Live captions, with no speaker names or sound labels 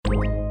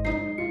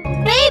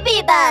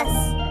Story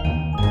Bus!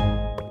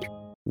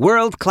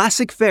 World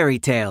Classic Fairy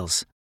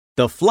Tales,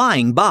 The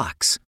Flying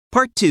Box,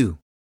 Part 2.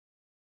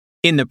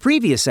 In the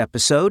previous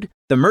episode,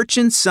 the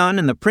merchant's son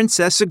and the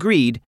princess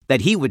agreed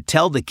that he would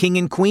tell the king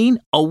and queen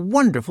a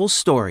wonderful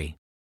story.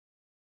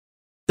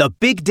 The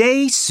big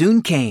day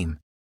soon came.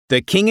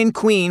 The king and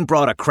queen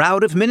brought a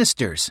crowd of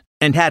ministers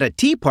and had a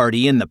tea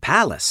party in the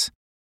palace.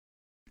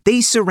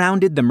 They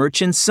surrounded the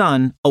merchant's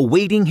son,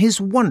 awaiting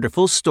his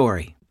wonderful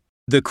story.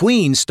 The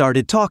queen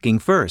started talking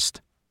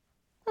first.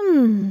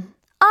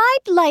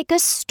 I'd like a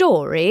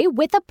story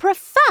with a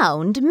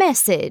profound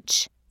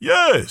message.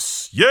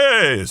 Yes.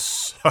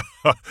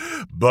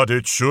 But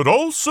it should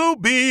also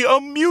be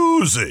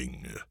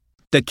amusing,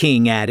 The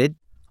king added.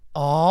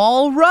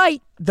 All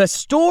right, the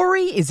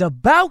story is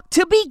about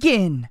to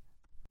begin.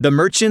 The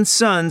merchant's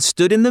son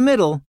stood in the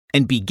middle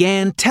and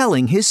began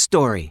telling his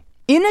story.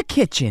 In a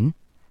kitchen,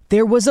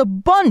 there was a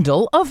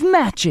bundle of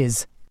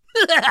matches.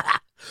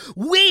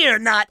 We're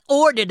not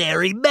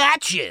ordinary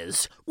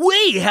matches.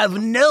 We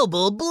have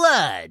noble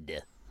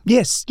blood.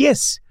 Yes.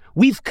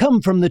 We've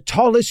come from the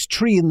tallest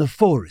tree in the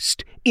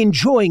forest,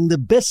 enjoying the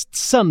best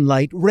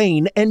sunlight,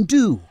 rain, and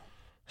dew.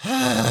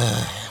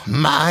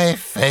 My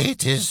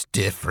fate is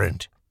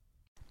different.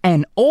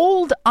 An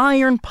old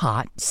iron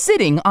pot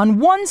sitting on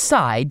one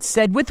side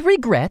said with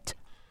regret,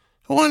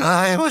 When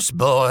I was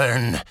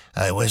born,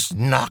 I was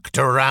knocked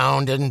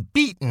around and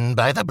beaten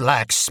by the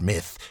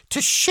blacksmith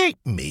to shape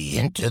me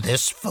into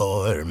this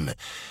form.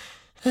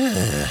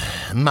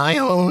 My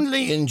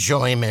only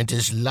enjoyment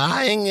is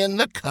lying in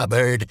the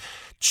cupboard,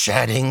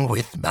 chatting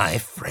with my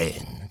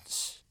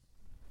friends.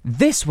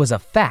 This was a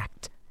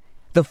fact.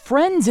 The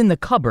friends in the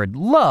cupboard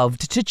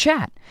loved to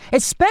chat,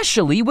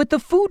 especially with the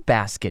food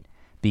basket,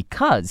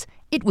 because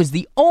it was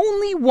the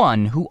only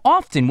one who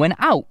often went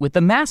out with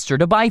the master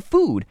to buy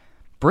food,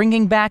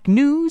 bringing back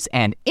news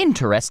and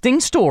interesting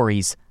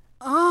stories.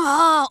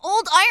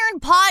 Old iron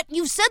pot,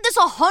 you've said this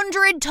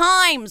 100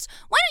 times.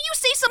 Why don't you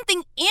say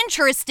something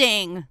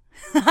interesting?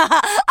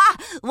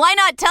 Why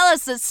not tell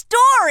us a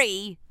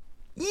story?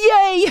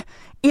 Yay!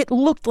 It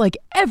looked like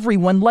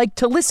everyone liked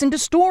to listen to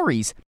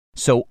stories,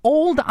 so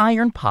Old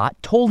Iron Pot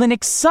told an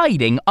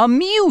exciting,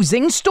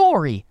 amusing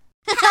story.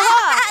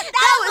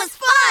 That was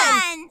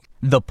fun!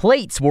 The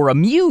plates were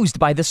amused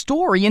by the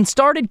story and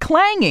started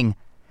clanging.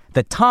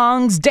 The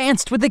tongs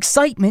danced with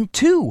excitement,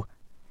 too.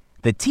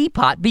 The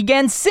teapot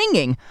began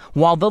singing,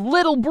 while the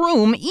little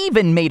broom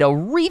even made a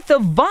wreath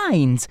of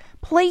vines,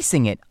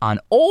 placing it on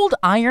Old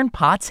Iron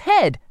Pot's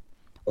head.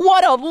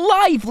 What a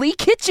lively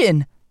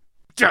kitchen!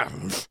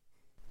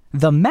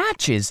 The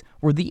matches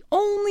were the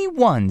only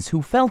ones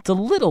who felt a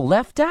little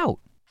left out.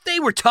 They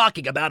were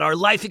talking about our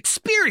life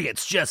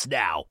experience just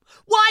now.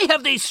 Why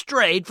have they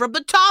strayed from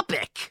the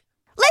topic?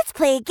 Let's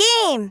play a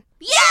game!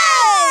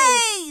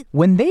 Yay!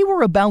 When they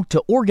were about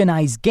to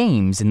organize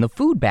games in the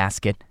food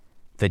basket,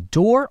 the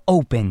door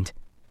opened.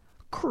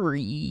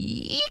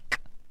 Creak!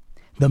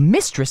 The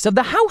mistress of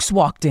the house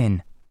walked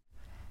in.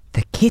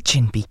 The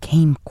kitchen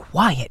became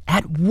quiet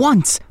at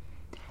once.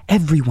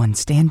 Everyone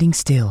standing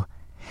still.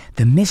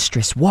 The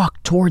mistress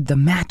walked toward the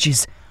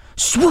matches.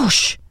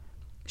 Swoosh!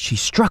 She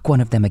struck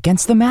one of them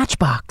against the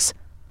matchbox.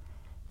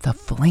 The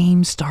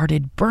flame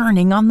started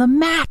burning on the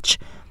match.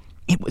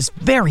 It was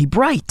very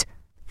bright.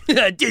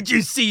 Did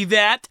you see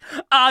that?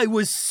 I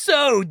was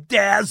so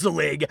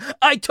dazzling.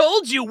 I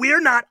told you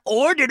we're not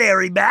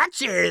ordinary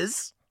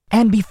matches.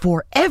 And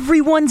before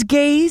everyone's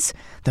gaze,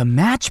 the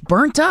match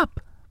burnt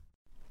up.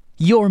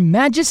 Your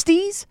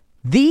Majesties,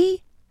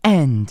 the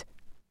end.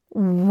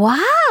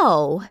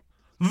 Wow!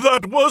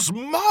 That was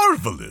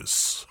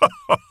marvelous.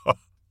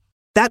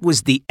 That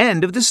was the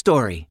end of the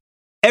story.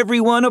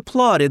 Everyone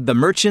applauded the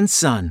merchant's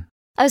son.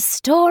 A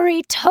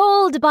story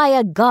told by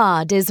a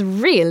god is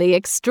really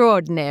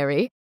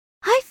extraordinary.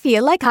 I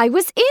feel like I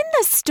was in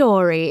the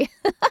story.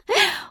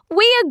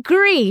 We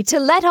agree to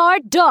let our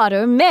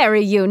daughter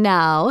marry you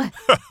now.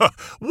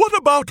 What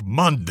about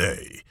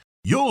Monday?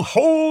 You'll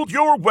hold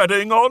your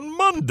wedding on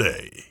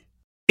Monday.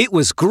 It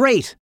was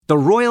great. The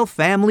royal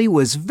family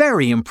was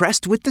very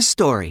impressed with the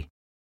story.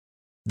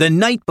 The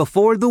night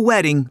before the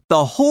wedding,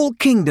 the whole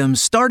kingdom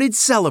started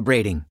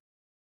celebrating.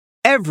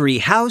 Every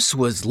house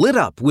was lit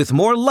up with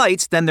more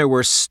lights than there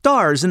were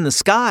stars in the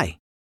sky.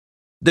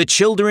 The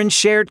children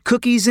shared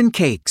cookies and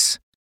cakes.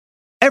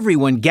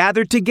 Everyone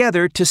gathered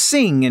together to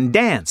sing and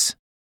dance.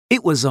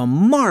 It was a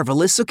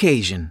marvelous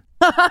occasion.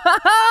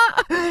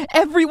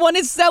 Everyone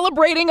is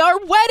celebrating our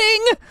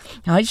wedding!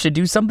 I should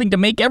do something to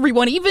make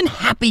everyone even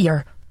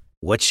happier.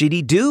 What should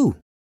he do?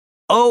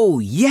 Oh,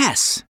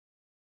 yes!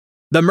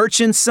 The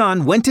merchant's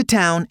son went to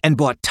town and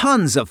bought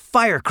tons of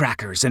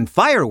firecrackers and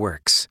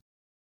fireworks.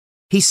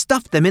 He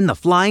stuffed them in the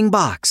flying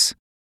box.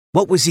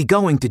 What was he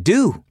going to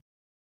do?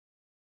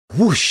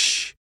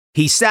 Whoosh!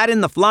 He sat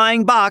in the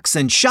flying box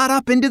and shot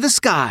up into the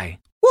sky.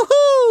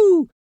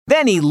 Woohoo!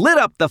 Then he lit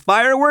up the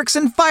fireworks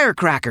and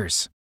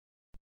firecrackers.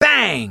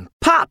 Bang!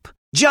 Pop!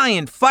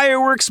 Giant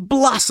fireworks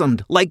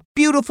blossomed like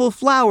beautiful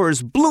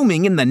flowers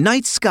blooming in the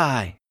night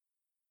sky.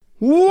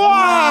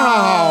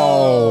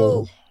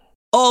 Wow!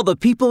 All All the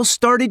people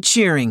started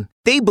cheering.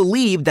 They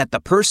believed that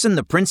the person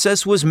the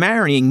princess was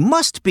marrying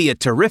must be a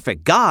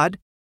terrific god.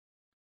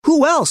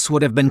 Who else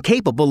would have been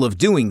capable of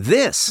doing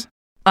this?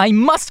 I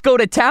must go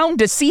to town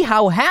to see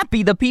how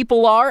happy the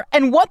people are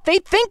and what they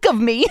think of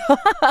me.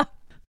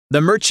 The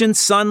merchant's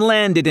son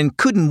landed and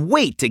couldn't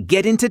wait to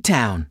get into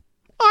town.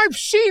 I've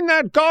seen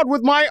that god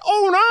with my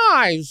own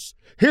eyes.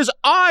 His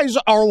eyes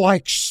are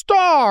like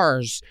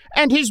stars,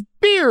 and his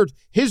beard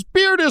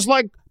is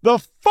like the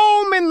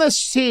foam in the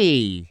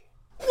sea.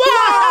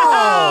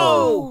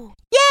 Wow!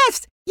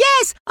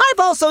 Yes, I've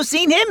also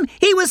seen him.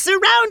 He was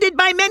surrounded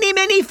by many,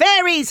 many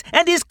fairies,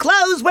 and his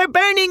clothes were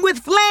burning with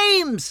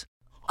flames.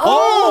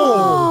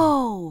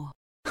 Oh!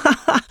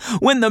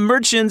 When the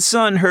merchant's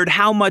son heard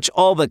how much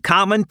all the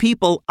common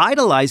people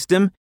idolized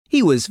him,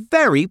 he was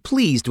very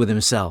pleased with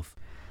himself.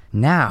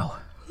 Now,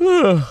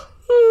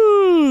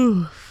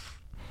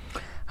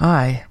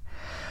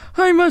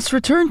 I must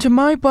return to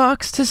my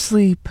box to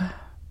sleep.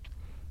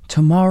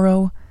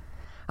 Tomorrow,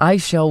 I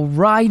shall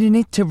ride in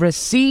it to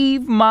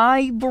receive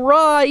my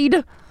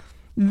bride.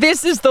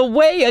 This is the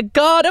way a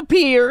god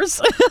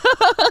appears.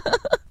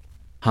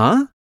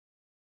 Huh?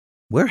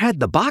 Where had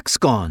the box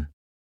gone?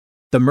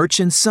 The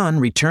merchant's son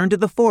returned to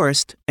the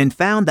forest and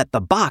found that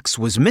the box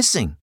was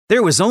missing.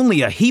 There was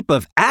only a heap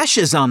of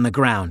ashes on the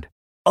ground.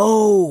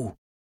 Oh,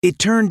 it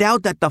turned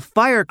out that the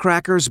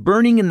firecrackers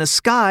burning in the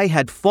sky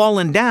had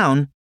fallen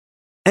down,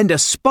 and a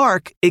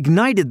spark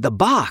ignited the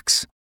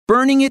box,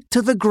 burning it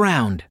to the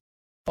ground.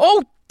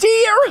 Oh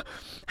dear!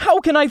 How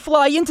can I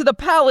fly into the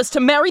palace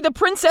to marry the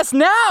princess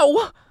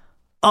now?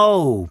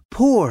 Oh,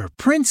 poor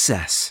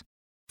princess.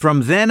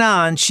 From then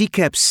on, she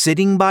kept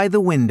sitting by the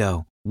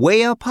window,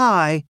 way up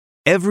high,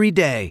 every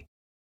day,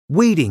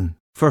 waiting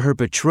for her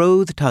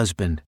betrothed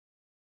husband.